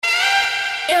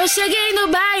Eu cheguei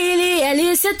no baile,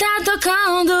 ali cê tá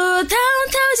tocando. Tá um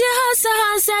tal de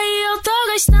roça e eu tô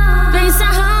gostando. Vem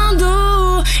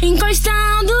sarrando,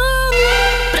 encostando.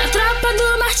 Pra tropa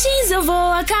do Martins eu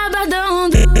vou acabar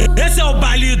dando. Esse é o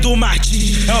baile do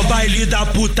Martins, é o baile da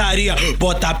putaria.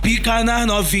 Bota pica nas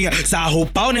novinha, sarra o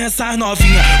pau nessas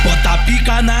novinha. Bota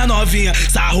pica na novinha,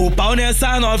 sarra o pau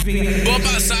nessas novinha. Vou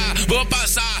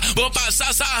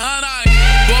passar sarrando aí.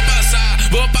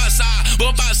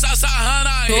 Vou passar sarrando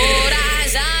aí.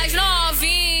 Todas as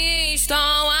novinhas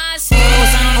estão assim.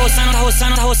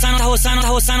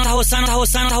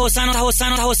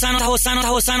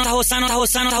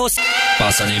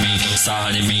 Passa em mim,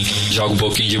 sarra em mim, joga um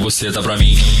pouquinho de buceta pra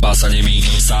mim. Passa em mim,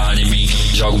 sarra em mim,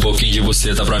 joga um pouquinho de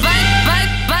buceta pra mim.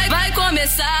 Vai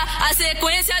começar a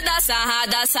sequência da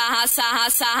sarrada, sarra. A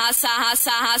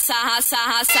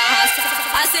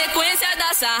sequência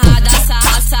da sarrada,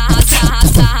 sarra.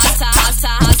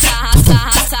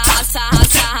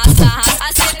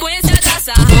 A sequência da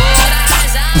sarrada.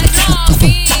 Todas as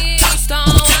novinhas estão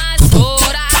assim.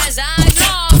 Todas as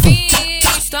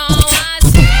novinhas estão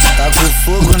assim. Tá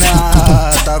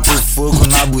com fogo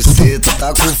na buceta.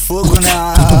 Tá com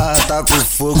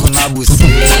fogo na buceta.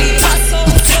 Ele passou,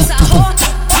 sarrou,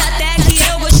 até que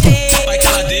eu gostei. Vai que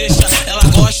ela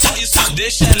gosta, isso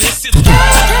deixa ela excitada.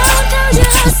 Tá um tal de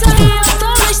roça e eu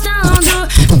tô gostando.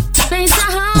 Vem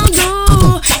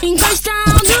sarrando,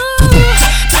 encostando.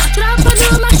 Pra tropa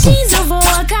do Martins eu vou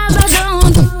acabar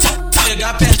dando.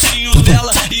 Chegar pertinho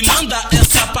dela e manda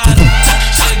essa parada.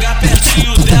 Chegar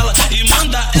pertinho dela e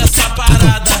manda essa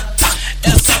parada.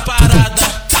 Essa parada.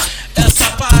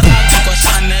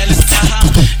 Encosta nela e sarra.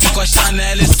 Encosta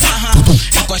nela e sarra.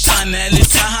 Encosta nela e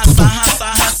sarra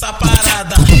essa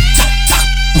parada.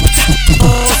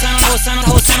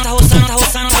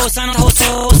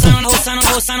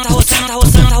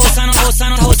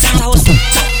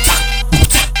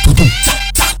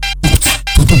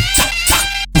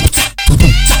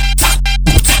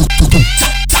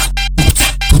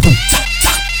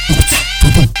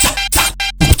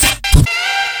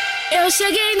 Eu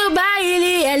cheguei no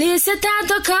baile, ali cê tá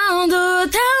tocando.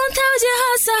 Tá um tal de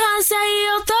roça e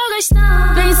eu tô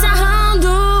gostando. Vem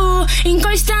sarrando,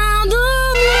 encostando.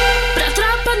 Pra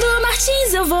tropa do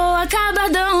Martins eu vou acabar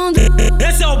dando.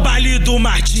 Esse é o baile do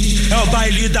Martins, é o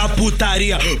baile da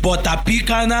putaria. Bota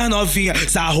pica nas novinha,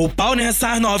 sarra o pau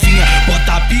nessas novinha.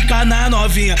 Bota pica na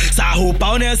novinha, sarra o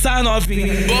pau nessas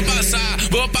novinha. Vou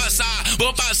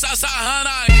passar sarrando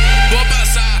aí.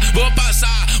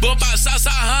 Vou passar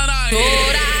sarrando aí.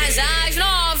 Todas as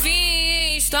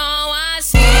novinhas estão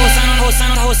assim.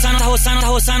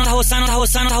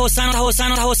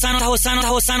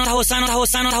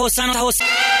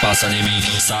 Passa em mim,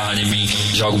 sarra em mim,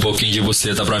 joga um pouquinho de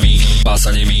buceta pra mim.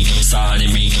 Passa em mim, sarra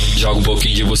em mim, joga um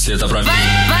pouquinho de buceta pra mim.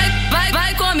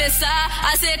 Vai começar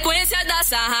a sequência da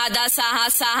sarrada, sarra.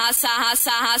 A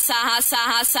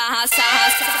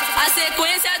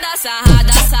sequência da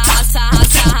sarrada, sarra.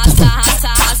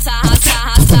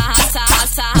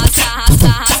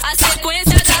 A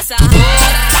sequência da sarrada.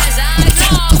 Todas as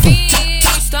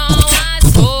novinhas estão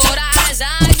assim. Todas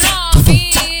as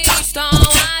novinhas estão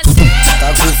assim.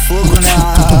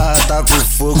 Tá com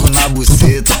fogo na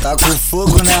buceta. Tá com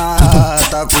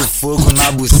fogo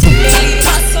na buceta. Ele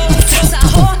passou,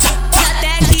 sarrou,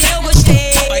 até que eu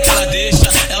gostei. Vai que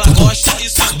ela gosta,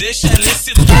 isso deixa ela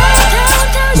excitada. Tá um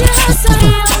tal de roça e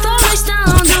eu tô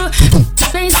gostando.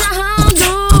 Vem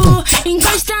sarrando,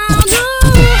 encostando.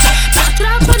 Pra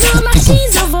tropa do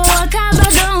Martins eu vou acabar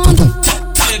dando.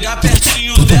 Chegar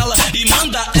pertinho dela e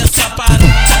manda essa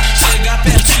parada. Chegar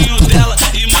pertinho dela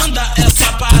e manda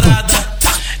essa parada.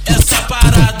 Essa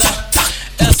parada.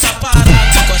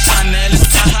 Encosta nela e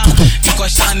sarra.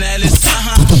 Encosta nela e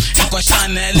sarra. Encosta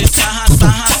nela e sarra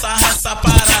essa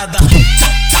parada.